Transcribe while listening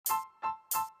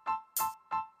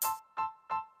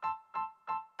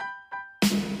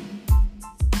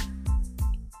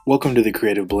Welcome to the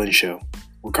Creative Blend Show,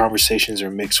 where conversations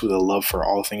are mixed with a love for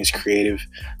all things creative,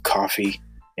 coffee,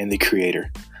 and the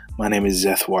creator. My name is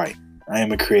Zeth White. I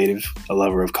am a creative, a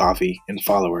lover of coffee, and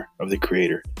follower of the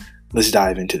creator. Let's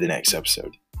dive into the next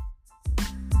episode.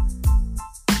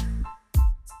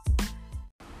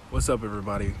 What's up,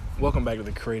 everybody? Welcome back to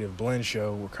the Creative Blend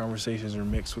Show, where conversations are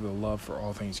mixed with a love for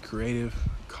all things creative,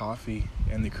 coffee,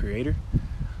 and the creator.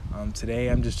 Today,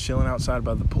 I'm just chilling outside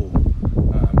by the pool.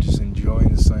 I'm just enjoying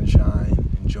the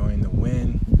sunshine, enjoying the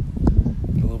wind,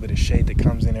 a little bit of shade that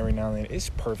comes in every now and then. It's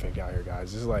perfect out here,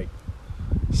 guys. It's like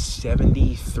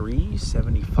 73,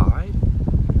 75.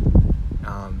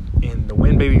 And the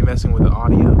wind may be messing with the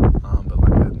audio, but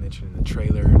like I mentioned in the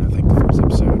trailer, and I think the first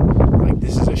episode, like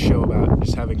this is a show about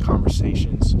just having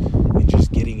conversations and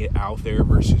just getting it out there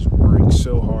versus worrying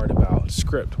so hard about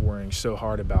script, worrying so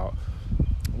hard about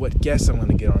what guests I'm going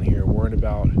to get on here, worrying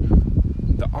about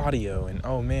the audio, and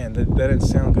oh man, that didn't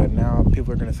sound good. Now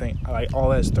people are going to think, like, all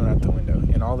that's thrown out the window,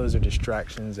 and all those are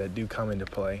distractions that do come into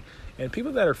play. And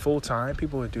people that are full-time,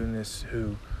 people who are doing this,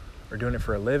 who are doing it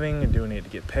for a living and doing it to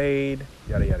get paid,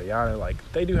 yada, yada, yada, like,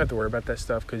 they do have to worry about that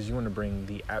stuff because you want to bring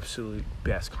the absolute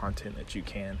best content that you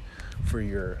can for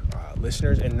your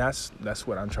listeners, and that's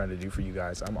what I'm trying to do for you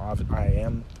guys. I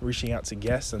am reaching out to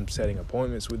guests. I'm setting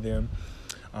appointments with them.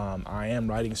 I am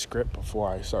writing script before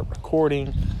I start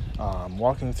recording,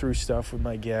 walking through stuff with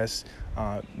my guests,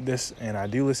 and I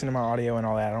do listen to my audio and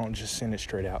all that. I don't just send it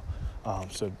straight out.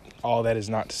 So all that is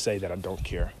not to say that I don't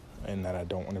care and that I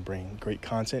don't want to bring great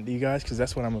content to you guys, because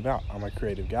that's what I'm about. I'm a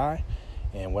creative guy,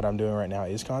 and what I'm doing right now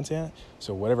is content.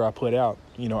 So whatever I put out,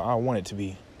 I want it to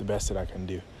be the best that I can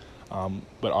do.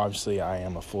 But obviously I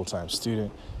am a full-time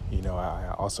student.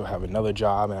 I also have another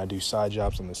job, and I do side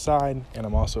jobs on the side, and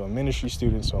I'm also a ministry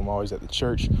student, so I'm always at the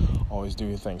church, always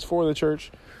doing things for the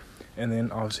church. And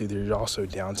then obviously there's also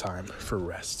downtime for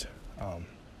rest.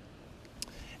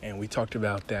 And we talked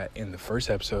about that in the first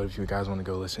episode. If you guys want to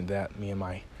go listen to that, me and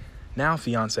my now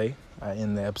fiance,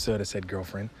 in the episode I said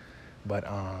girlfriend, but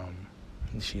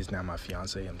she is now my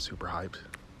fiance. I'm super hyped.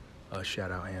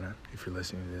 Shout out Hannah if you're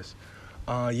listening to this.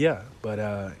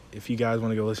 But if you guys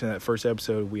want to go listen to that first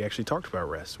episode, we actually talked about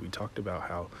rest. We talked about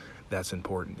how that's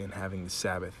important in having the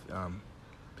Sabbath.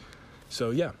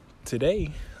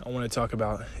 Today I want to talk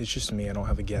about, it's just me. I don't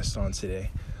have a guest on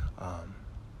today.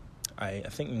 I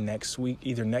think next week,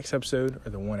 either next episode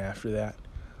or the one after that,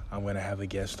 I'm going to have a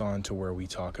guest on to where we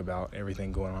talk about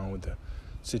everything going on with the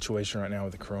situation right now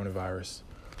with the coronavirus.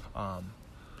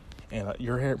 And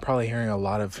you're probably hearing a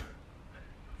lot of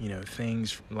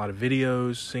things, a lot of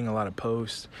videos, seeing a lot of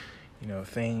posts,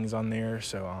 things on there.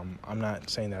 So I'm not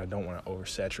saying that I don't want to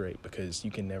oversaturate, because you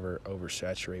can never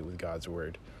oversaturate with God's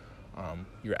word.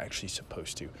 You're actually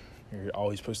supposed to. You're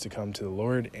always supposed to come to the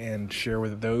Lord and share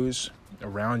with those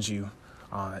around you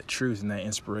that truth and that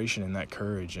inspiration and that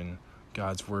courage and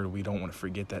God's word. We don't want to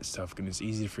forget that stuff, because it's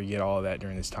easy to forget all of that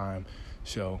during this time.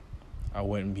 So I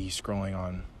wouldn't be scrolling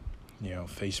on,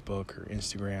 Facebook or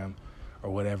Instagram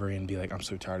or whatever and be like, I'm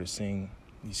so tired of seeing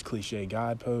these cliche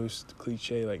God posts,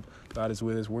 cliche, like, God is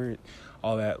with us, we're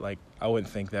all that. Like, I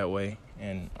wouldn't think that way,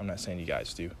 and I'm not saying you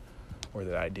guys do or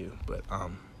that I do, but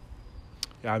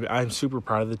I'm super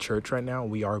proud of the church right now.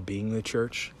 We are being the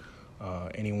church.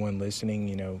 Anyone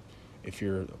listening, if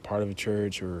you're a part of a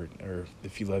church or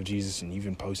if you love Jesus and you've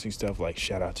been posting stuff, like,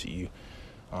 shout out to you.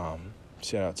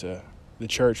 Shout out to the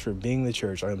church for being the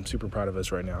church. I'm super proud of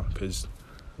us right now, because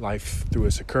life threw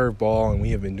us a curveball, and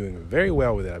we have been doing very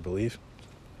well with it, I believe.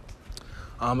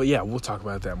 But yeah, we'll talk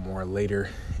about that more later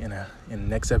in the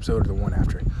next episode or the one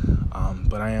after.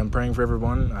 But I am praying for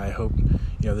everyone. I hope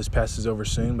this passes over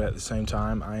soon. But at the same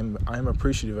time, I'm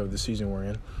appreciative of the season we're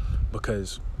in,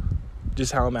 because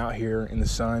just how I'm out here in the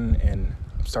sun and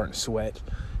I'm starting to sweat,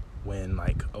 when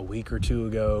like a week or two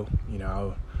ago,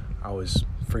 I was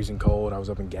freezing cold. I was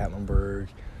up in Gatlinburg,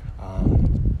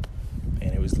 and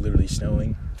it was literally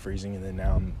snowing, freezing, and then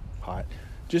now I'm hot.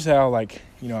 Just how,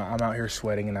 I'm out here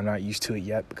sweating, and I'm not used to it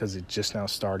yet because it just now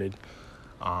started.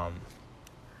 I'm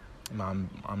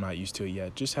not used to it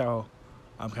yet. Just how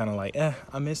I'm kind of like,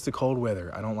 I miss the cold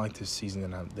weather. I don't like this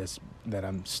season that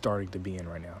I'm starting to be in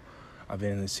right now. I've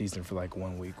been in this season for like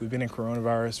 1 week. We've been in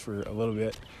coronavirus for a little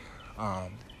bit,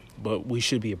 but we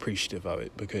should be appreciative of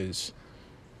it, because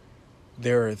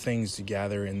there are things to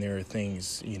gather, and there are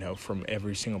things, from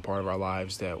every single part of our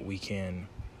lives that we can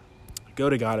go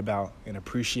to God about and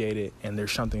appreciate it. And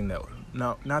there's something that,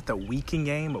 not that we can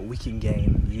gain, but we can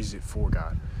gain and use it for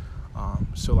God.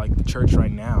 So like the church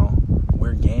right now,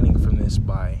 we're gaining from this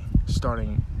by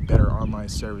starting better online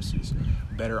services,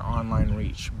 better online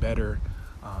reach, better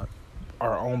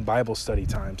our own Bible study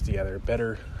times together.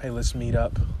 Better, hey, let's meet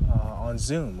up on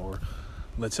Zoom, or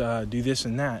let's do this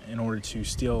and that in order to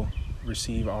still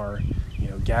receive our,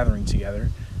 gathering together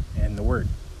and the Word.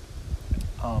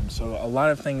 So a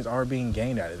lot of things are being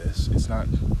gained out of this. It's not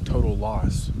total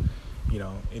loss.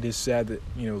 It is sad that,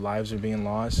 lives are being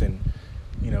lost, and,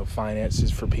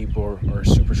 finances for people are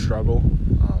super struggle.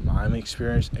 I'm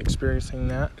experiencing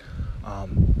that.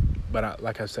 But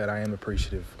like I said, I am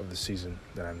appreciative of the season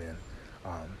that I'm in.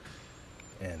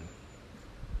 And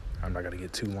I'm not going to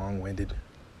get too long-winded,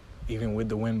 even with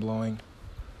the wind blowing.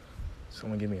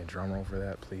 Someone give me a drum roll for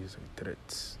that, please.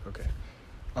 Okay.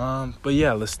 But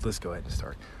yeah, let's go ahead and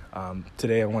start.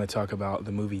 Today I want to talk about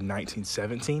the movie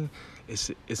 1917.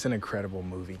 It's an incredible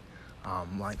movie.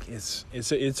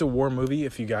 It's a war movie.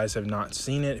 If you guys have not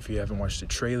seen it, if you haven't watched the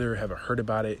trailer, haven't heard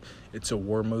about it, it's a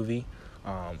war movie.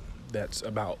 That's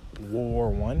about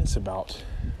World War I. It's about,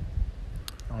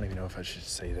 I don't even know if I should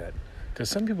say that, because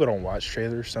some people don't watch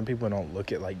trailers. Some people don't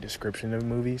look at description of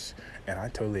movies, and I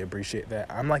totally appreciate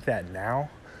that. I'm like that now,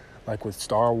 like with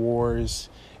Star Wars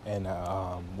and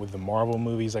with the Marvel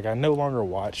movies. I no longer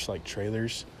watch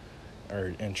trailers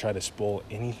and try to spoil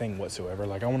anything whatsoever.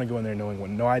 I want to go in there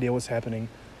knowing no idea what's happening,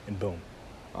 and boom.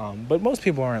 But most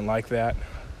people aren't like that.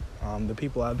 The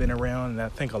people I've been around, and I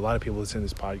think a lot of people listen to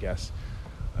this podcast,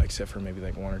 except for maybe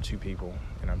one or two people,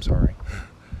 and I'm sorry.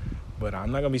 But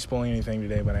I'm not going to be spoiling anything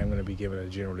today, but I'm going to be giving a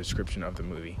general description of the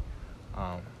movie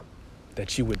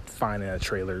that you would find in a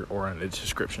trailer or in the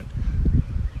description.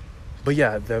 But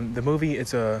yeah, the movie,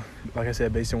 it's like I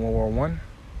said, based in World War I,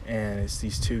 and it's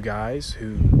these two guys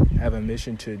who have a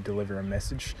mission to deliver a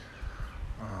message,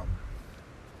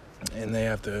 and they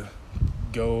have to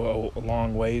go a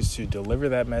long ways to deliver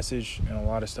that message, and a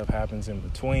lot of stuff happens in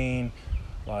between.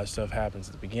 A lot of stuff happens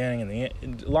at the beginning and the end.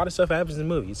 And a lot of stuff happens in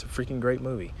the movie. It's a freaking great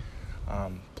movie.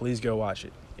 Please go watch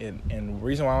it. And the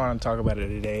reason why I want to talk about it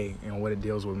today and what it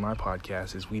deals with my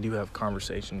podcast is we do have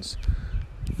conversations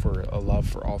for a love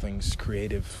for all things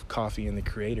creative, coffee, and the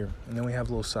creator. And then we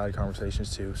have little side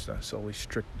conversations too, so not solely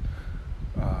strict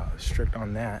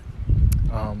on that.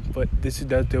 But this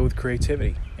does deal with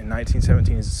creativity. And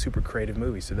 1917 is a super creative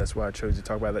movie, so that's why I chose to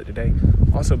talk about that today.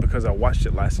 Also because I watched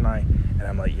it last night, and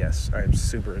I'm like, yes, I am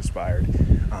super inspired.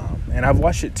 And I've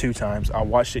watched it 2 times. I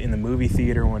watched it in the movie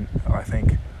theater when I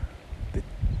think it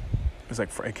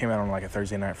came out on a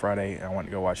Thursday night, Friday, and I wanted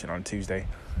to go watch it on Tuesday.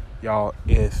 Y'all,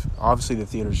 if obviously the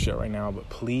theater's shut right now, but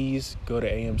please go to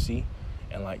AMC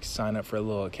and sign up for a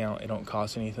little account. It don't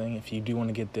cost anything. If you do want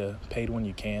to get the paid one,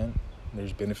 you can.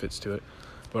 There's benefits to it.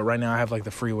 But right now I have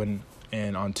the free one,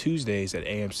 and on Tuesdays at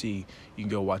AMC you can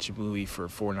go watch a movie for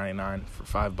 $4.99 for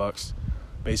 $5,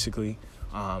 basically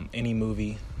any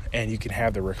movie, and you can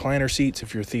have the recliner seats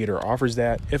if your theater offers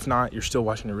that. If not, you're still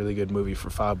watching a really good movie for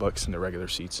 $5 in the regular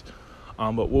seats.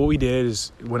 But what we did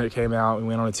is when it came out, we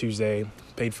went on a Tuesday,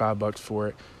 paid $5 for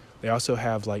it. They also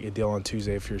have a deal on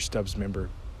Tuesday if you're a Stubbs member.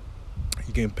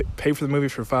 You can pay for the movie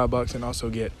for $5 and also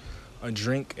get a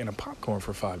drink and a popcorn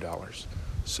for $5.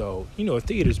 So, if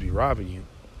theaters be robbing you,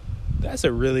 that's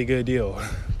a really good deal.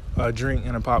 A drink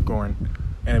and a popcorn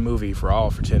and a movie for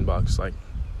 $10.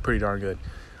 Pretty darn good.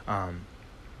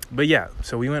 But yeah,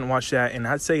 so we went and watched that, and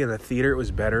I'd say in the theater it was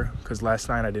better, because last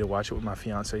night I did watch it with my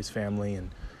fiance's family,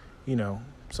 and,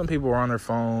 some people were on their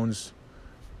phones,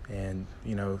 and,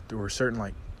 there were certain,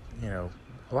 a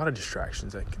lot of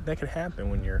distractions that could happen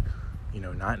when you're,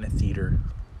 not in a theater,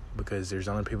 because there's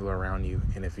other people around you,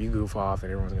 and if you goof off,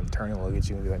 and everyone's going to turn and look at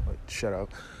you and be like, shut up.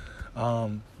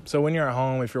 So when you're at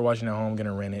home, if you're watching at home, going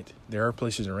to rent it. There are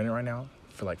places to rent it right now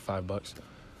for $5.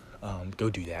 Go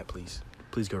do that, please.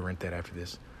 Please go rent that after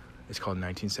this. It's called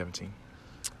 1917.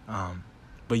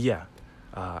 But yeah,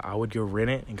 I would go rent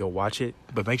it and go watch it.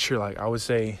 But make sure, I would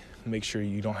say, make sure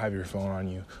you don't have your phone on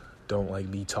you.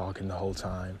 Don't be talking the whole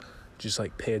time. Just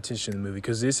pay attention to the movie,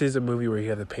 because this is a movie where you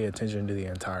have to pay attention to the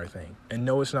entire thing. And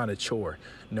no, it's not a chore.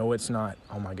 No, it's not,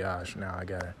 oh my gosh, now I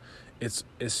gotta. It's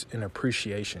an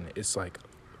appreciation. It's I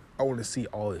want to see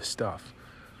all this stuff.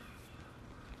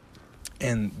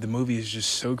 And the movie is just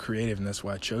so creative, and that's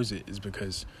why I chose it.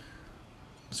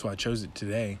 That's why I chose it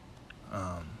today.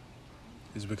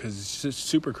 Is because it's just a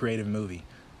super creative movie.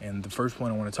 And the first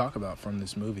point I want to talk about from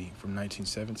this movie, from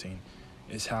 1917,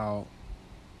 is how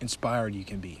inspired you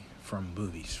can be from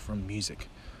movies, from music,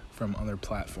 from other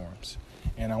platforms.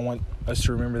 And I want us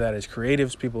to remember that as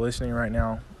creatives, people listening right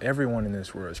now, everyone in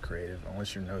this world is creative. I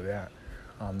want you to know that.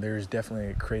 There is definitely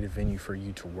a creative venue for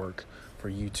you to work, for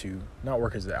you to not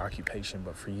work as the occupation,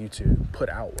 but for you to put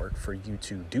out work, for you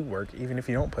to do work, even if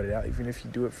you don't put it out, even if you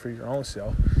do it for your own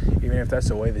self, even if that's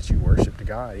the way that you worship to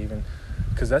God, even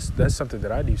because that's something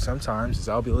that I do sometimes. Is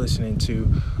I'll be listening to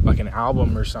like an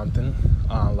album or something,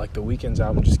 like the Weeknd's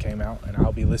album just came out, and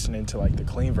I'll be listening to like the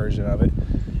clean version of it,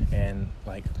 and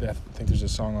like I think there's a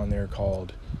song on there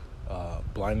called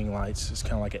Blinding Lights. It's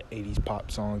kind of like an 80s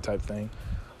pop song type thing,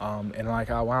 and like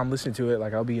while I'm listening to it,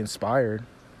 like I'll be inspired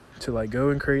to like go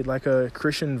and create like a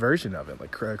Christian version of it,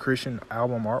 like a Christian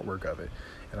album artwork of it,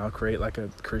 and I'll create like a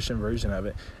Christian version of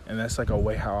it, and that's like a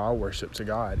way how I worship to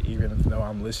God, even though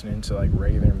I'm listening to like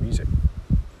regular music.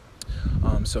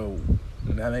 So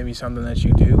that may be something that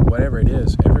you do, whatever it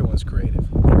is. Everyone's creative.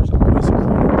 There's always a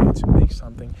creative way to make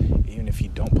something, even if you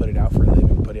don't put it out for a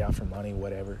living, put it out for money,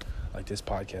 whatever. Like this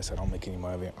podcast, I don't make any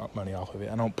money off of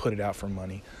it. I don't put it out for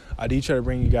money. I do try to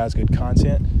bring you guys good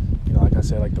content. You know, like I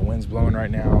said, like the wind's blowing right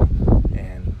now,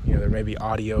 and you know there may be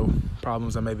audio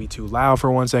problems. I may be too loud for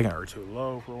 1 second or too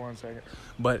low for 1 second,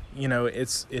 but you know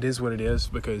it is what it is,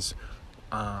 because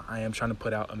I am trying to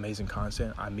put out amazing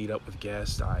content. I meet up with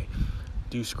guests. I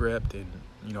do script, and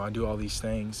you know I do all these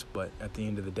things. But at the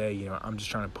end of the day, you know I'm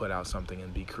just trying to put out something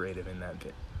and be creative in that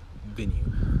venue,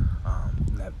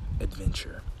 that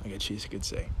adventure, I guess you could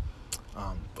say.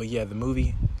 But yeah, the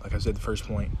movie, like I said, the first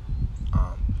point,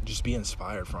 just be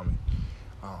inspired from it.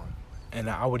 And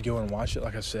I would go and watch it,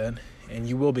 like I said, and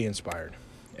you will be inspired.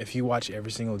 If you watch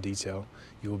every single detail,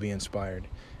 you will be inspired.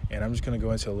 And I'm just going to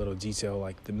go into a little detail.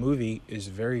 Like the movie is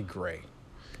very gray.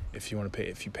 If you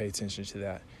pay attention to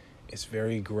that, it's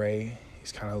very gray.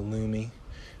 It's kind of loomy.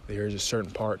 There's a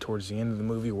certain part towards the end of the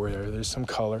movie where there's some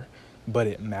color, but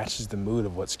it matches the mood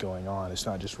of what's going on. It's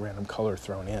not just random color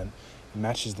thrown in. It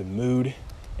matches the mood.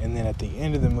 And then at the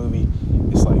end of the movie,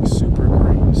 it's like super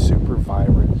green, super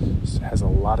vibrant. It has a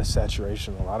lot of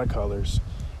saturation, a lot of colors.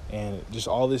 And just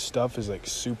all this stuff is like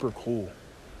super cool,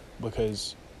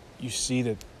 because you see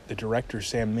that the director,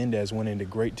 Sam Mendes, went into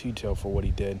great detail for what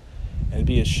he did. And it'd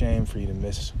be a shame for you to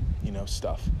miss, you know,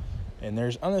 stuff. And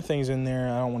there's other things in there.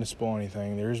 I don't want to spoil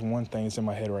anything. There's one thing that's in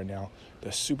my head right now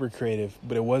that's super creative,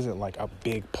 but it wasn't like a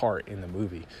big part in the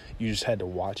movie. You just had to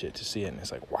watch it to see it. And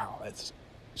it's like, wow, that's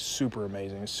super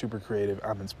amazing. It's super creative.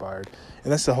 I'm inspired.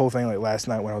 And that's the whole thing. Like last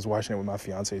night when I was watching it with my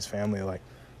fiance's family, like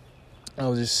I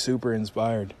was just super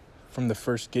inspired from the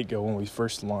first get-go when we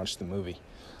first launched the movie.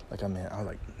 Like I was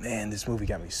like, man, this movie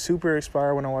got me super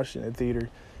inspired when I watched it in the theater.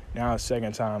 Now, a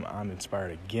second time, I'm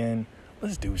inspired again.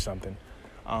 Let's do something.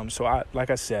 So like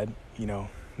I said, you know,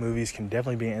 movies can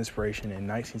definitely be an inspiration, and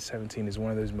 1917 is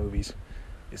one of those movies.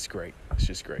 It's great. It's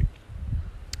just great.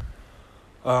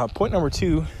 Point number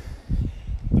 2,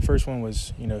 the first one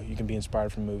was, you know, you can be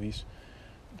inspired from movies.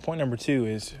 Point number 2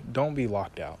 is don't be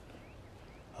locked out.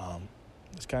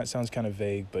 This sounds kind of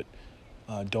vague, but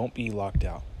don't be locked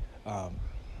out.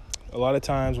 A lot of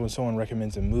times when someone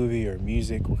recommends a movie or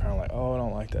music, we're kind of like, oh, I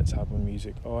don't like that type of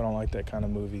music. Oh, I don't like that kind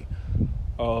of movie.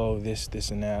 Oh, this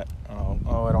and that.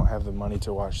 Oh, I don't have the money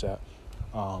to watch that.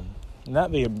 And that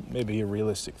may be a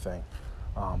realistic thing.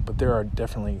 But there are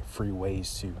definitely free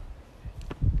ways to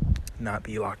not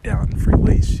be locked out, and free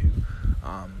ways to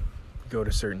go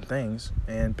to certain things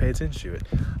and pay attention to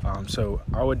it. So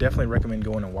I would definitely recommend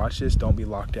going and watch this. Don't be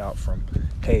locked out from,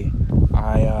 hey,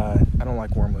 I don't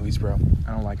like war movies, bro.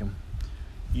 I don't like them.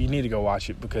 You need to go watch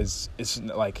it, because it's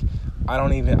like,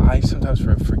 I sometimes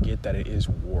forget that it is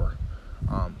war.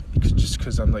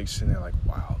 Because I'm like sitting there like,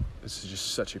 wow, this is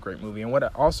just such a great movie. And what I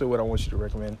want you to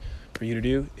recommend for you to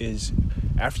do is,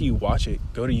 after you watch it,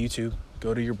 go to YouTube,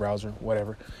 go to your browser,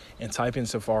 whatever, and type in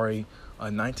Safari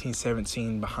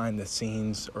 1917 behind the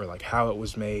scenes, or like how it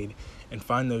was made, and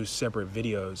find those separate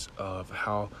videos of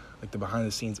how, like the behind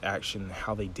the scenes action,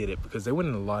 how they did it, because they went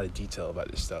in a lot of detail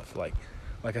about this stuff. Like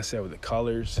I said, with the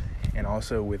colors, and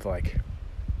also with like,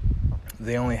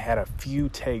 they only had a few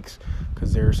takes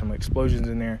because there are some explosions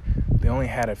in there. They only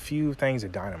had a few things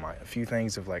of dynamite, a few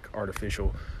things of like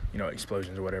artificial, you know,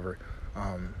 explosions or whatever,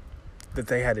 that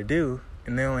they had to do.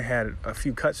 And they only had a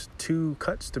few cuts, 2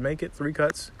 cuts to make it, 3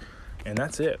 cuts, and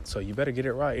that's it. So you better get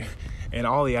it right. And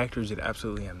all the actors did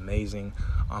absolutely amazing.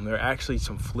 There are actually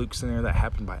some flukes in there that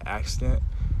happened by accident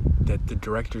that the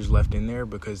directors left in there,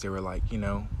 because they were like, you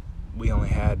know, we only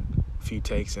had a few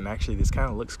takes, and actually this kind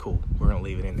of looks cool. We're going to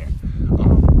leave it in there.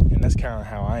 And that's kind of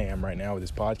how I am right now with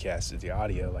this podcast, is the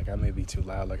audio. Like I may be too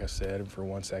loud, like I said, for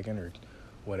 1 second or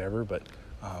whatever, but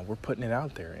we're putting it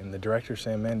out there. And the director,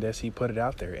 Sam Mendes, he put it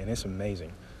out there, and it's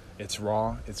amazing. It's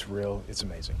raw, it's real, it's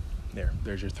amazing.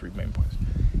 There's your 3 main points.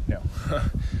 No.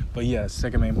 But yeah,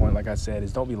 second main point, like I said,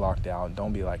 is don't be locked out.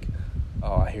 Don't be like,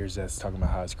 oh, I hear Zeth talking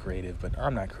about how it's creative, but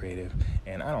I'm not creative,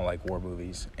 and I don't like war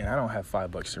movies, and I don't have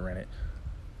 $5 to rent it.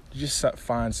 Just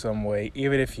find some way,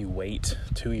 even if you wait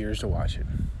 2 years to watch it.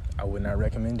 I would not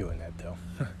recommend doing that, though,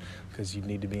 because you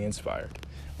need to be inspired.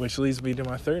 Which leads me to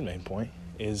my third main point,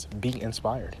 is be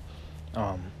inspired.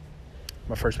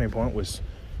 My first main point was,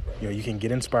 you can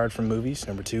get inspired from movies.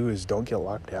 Number 2 is don't get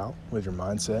locked out with your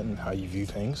mindset and how you view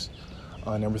things.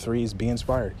 Number 3 is be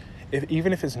inspired.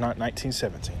 Even if it's not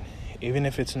 1917, even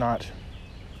if it's not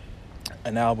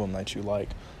an album that you like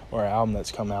or an album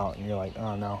that's come out and you're like,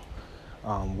 oh, no.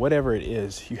 Whatever it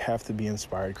is, you have to be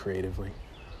inspired creatively.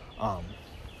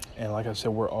 And like I said,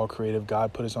 we're all creative.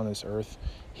 God put us on this earth.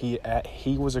 He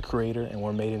was a creator, and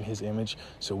we're made in his image.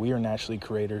 So we are naturally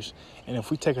creators. And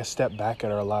if we take a step back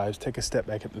at our lives, take a step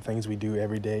back at the things we do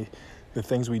every day, the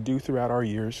things we do throughout our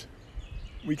years,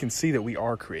 we can see that we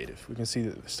are creative. We can see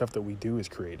that the stuff that we do is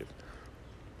creative.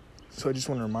 So I just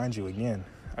want to remind you again,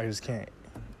 I just can't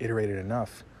iterate it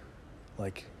enough.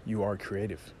 Like, you are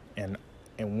creative. And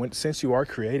since you are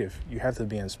creative, you have to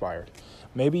be inspired.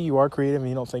 Maybe you are creative and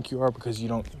you don't think you are because you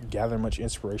don't gather much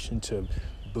inspiration to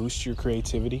boost your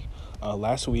creativity.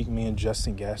 Last week, me and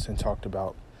Justin Gaston talked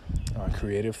about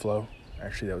creative flow.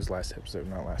 Actually, that was last episode,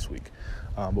 not last week.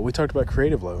 But we talked about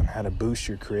creative flow and how to boost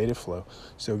your creative flow.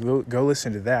 So go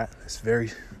listen to that. It's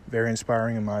very, very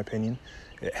inspiring in my opinion.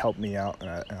 It helped me out, and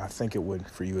I think it would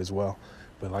for you as well.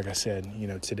 But like I said,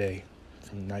 today,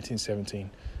 from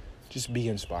 1917, just be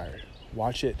inspired.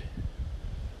 Watch it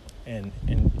and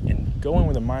go in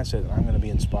with a mindset that I'm going to be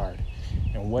inspired.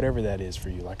 And whatever that is for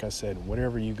you, like I said,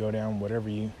 whatever you go down, whatever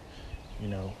you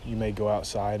may go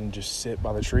outside and just sit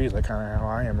by the trees, like kind of how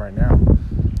I am right now,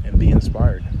 and be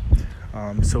inspired.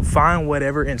 So find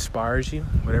whatever inspires you,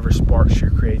 whatever sparks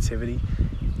your creativity,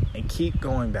 and keep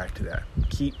going back to that.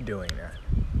 Keep doing that.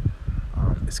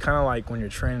 It's kind of like when you're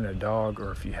training a dog,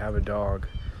 or if you have a dog,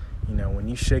 when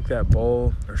you shake that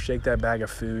bowl or shake that bag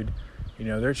of food,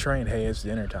 they're trained, hey, it's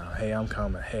dinner time. Hey, I'm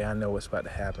coming. Hey, I know what's about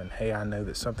to happen. Hey, I know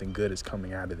that something good is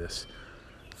coming out of this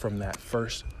from that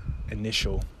first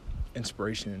initial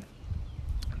inspiration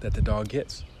that the dog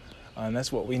gets. And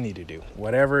that's what we need to do.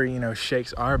 Whatever,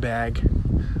 shakes our bag,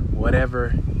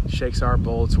 whatever shakes our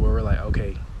bowl to where we're like,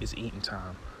 okay, it's eating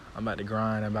time. I'm about to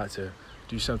grind. I'm about to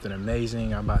do something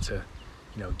amazing. I'm about to,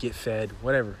 get fed,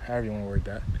 whatever, however you want to word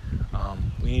that.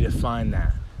 We need to find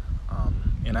that.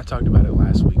 And I talked about it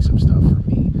last week, some stuff for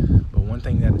me. But one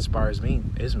thing that inspires me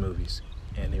is movies.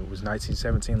 And it was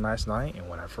 1917 last night, and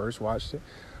when I first watched it.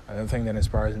 Another thing that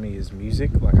inspires me is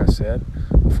music, like I said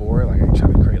before. Like, I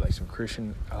try to create some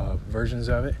Christian versions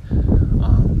of it.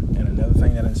 And another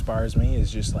thing that inspires me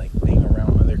is just being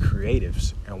around other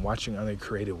creatives and watching other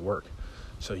creative work.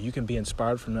 So you can be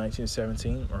inspired from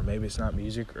 1917, or maybe it's not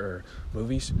music or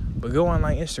movies, but go on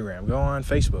Instagram, go on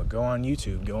Facebook, go on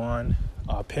YouTube, go on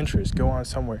Pinterest, go on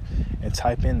somewhere and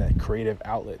type in that creative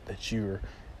outlet that you're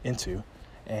into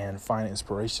and find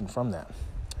inspiration from that.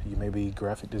 You may be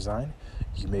graphic design,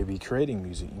 you may be creating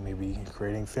music, you may be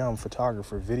creating film,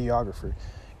 photographer, videographer,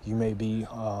 you may be,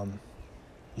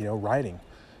 writing,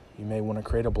 you may want to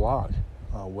create a blog,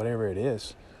 whatever it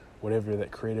is, whatever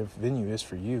that creative venue is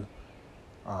for you.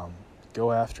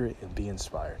 Go after it and be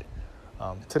inspired.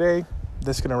 Today,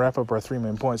 that's going to wrap up our 3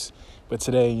 main points. But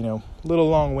today, a little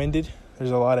long-winded.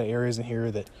 There's a lot of areas in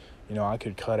here that, I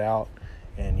could cut out.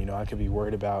 And, I could be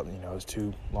worried about, it's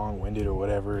too long-winded or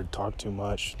whatever, talk too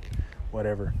much,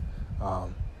 whatever.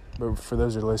 But for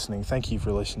those that are listening, thank you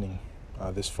for listening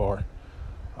this far.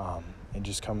 And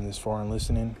just coming this far and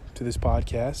listening to this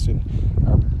podcast.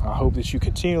 And I hope that you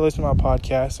continue to listen to my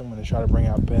podcast. I'm going to try to bring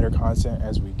out better content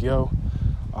as we go.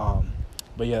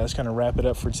 But yeah, that's going to wrap it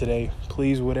up for today.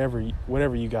 Please, whatever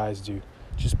you guys do,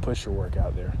 just push your work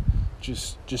out there.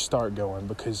 Just start going,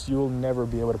 because you'll never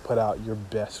be able to put out your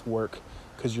best work,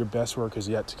 because your best work is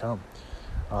yet to come.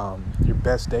 Your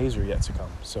best days are yet to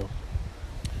come. So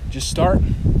just start,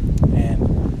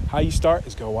 and how you start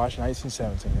is go watch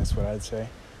 1917. That's what I'd say.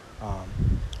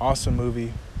 Awesome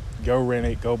movie. Go rent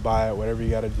it, go buy it, whatever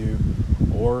you got to do,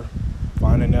 or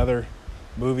find another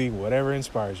movie, whatever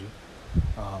inspires you.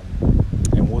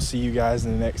 And we'll see you guys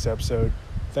in the next episode.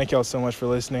 Thank y'all so much for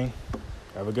listening.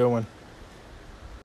 Have a good one.